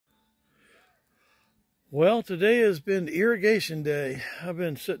Well, today has been irrigation day. I've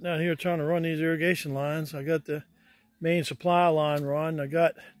been sitting out here trying to run these irrigation lines. I got the main supply line run. I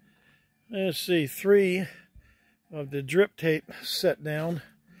got, let's see, 3 of the drip tape set down.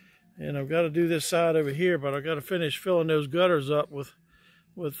 And I've got to do this side over here, but I've got to finish filling those gutters up with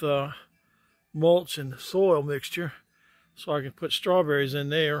mulch and soil mixture so I can put strawberries in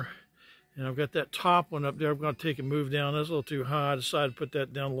there. And I've got that top one up there. I'm going to take and move down. That's a little too high. I decided to put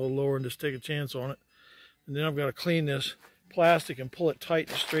that down a little lower and just take a chance on it. And then I've got to clean this plastic and pull it tight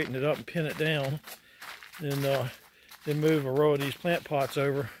to straighten it up and pin it down. And then move a row of these plant pots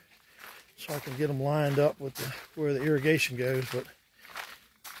over so I can get them lined up with where the irrigation goes. But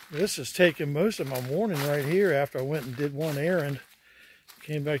this has taken most of my morning right here after I went and did one errand.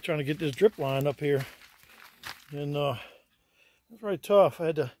 Came back trying to get this drip line up here. And it's very tough. I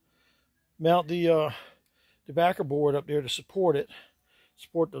had to mount the backer board up there to support it.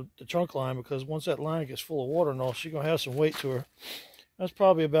 Support the trunk line, because once that line gets full of water and all, she's going to have some weight to her. That's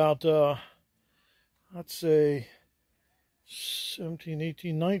probably about, I'd say 17,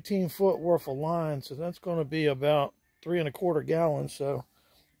 18, 19 foot worth of line. So that's going to be about 3 1/4 gallons. So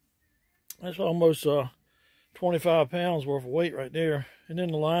that's almost 25 pounds worth of weight right there. And then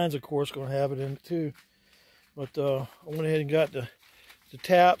the lines, of course, going to have it in it too. But I went ahead and got the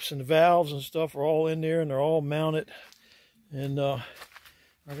taps and the valves and stuff are all in there, and they're all mounted. And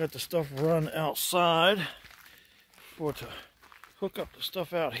I got the stuff run outside to hook up the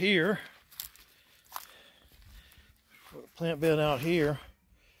stuff out here. Put a plant bed out here.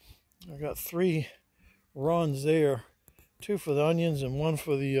 I got 3 runs there. 2 for the onions and 1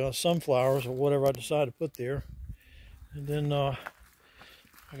 for the sunflowers or whatever I decide to put there. And then I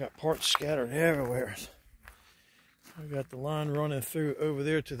got parts scattered everywhere. I got the line running through over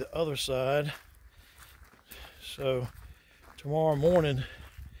there to the other side. So tomorrow morning,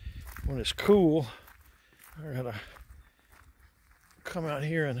 when it's cool, I gotta come out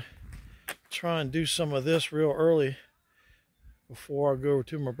here and try and do some of this real early before I go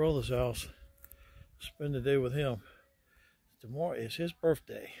to my brother's house, spend the day with him. Tomorrow is his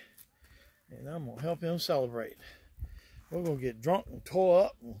birthday, and I'm gonna help him celebrate. We're gonna get drunk and tore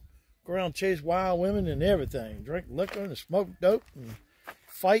up and go around and chase wild women and everything. Drink liquor and smoke dope and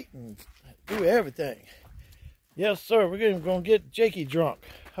fight and do everything. Yes, sir, we're going to get Jakey drunk.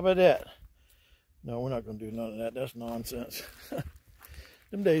 How about that? No, we're not going to do none of that. That's nonsense.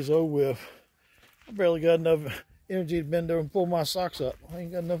 Them days over with. I barely got enough energy to bend over and pull my socks up. I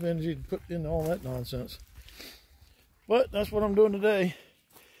ain't got enough energy to put in all that nonsense. But that's what I'm doing today.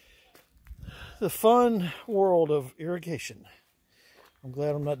 The fun world of irrigation. I'm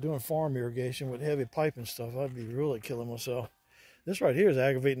glad I'm not doing farm irrigation with heavy pipe and stuff. I'd be really killing myself. This right here is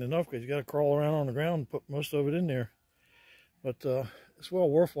aggravating enough because you got to crawl around on the ground and put most of it in there. But it's well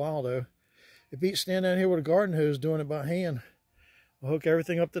worthwhile though. It beats standing down here with a garden hose doing it by hand. I'll hook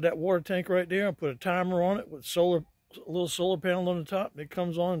everything up to that water tank right there and put a timer on it with a little solar panel on the top. And it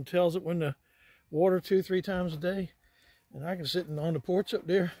comes on and tells it when to water 2 or 3 times a day. And I can sit on the porch up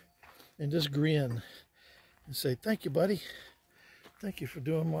there and just grin and say, thank you, buddy. Thank you for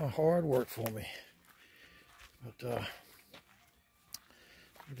doing my hard work for me. But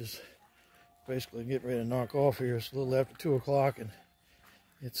I'm just basically getting ready to knock off here. It's a little after 2 o'clock, and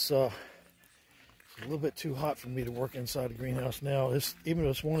it's a little bit too hot for me to work inside the greenhouse now. Even though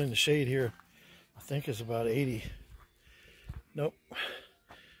it's one in the shade here, I think it's about 80. Nope,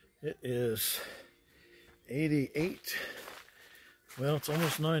 it is 88. Well, it's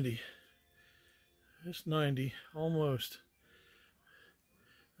almost 90. It's 90, almost.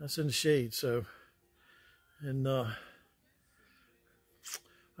 That's in the shade, so. And I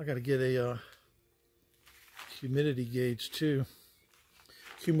got to get a humidity gauge too.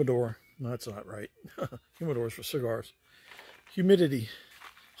 Humidor. No, that's not right. Humidor is for cigars. Humidity.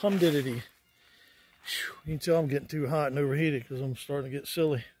 Humidity. You can tell I'm getting too hot and overheated because I'm starting to get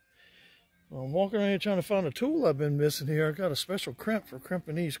silly. Well, I'm walking around here trying to find a tool I've been missing here. I got a special crimp for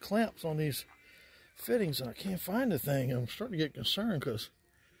crimping these clamps on these fittings, and I can't find the thing. I'm starting to get concerned because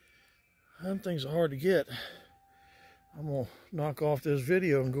them things are hard to get. I'm going to knock off this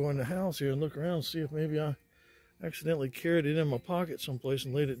video and go in the house here and look around and see if maybe I accidentally carried it in my pocket someplace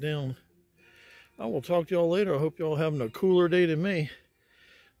and laid it down. I will talk to y'all later. I hope y'all having a cooler day than me.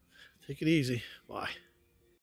 Take it easy. Bye.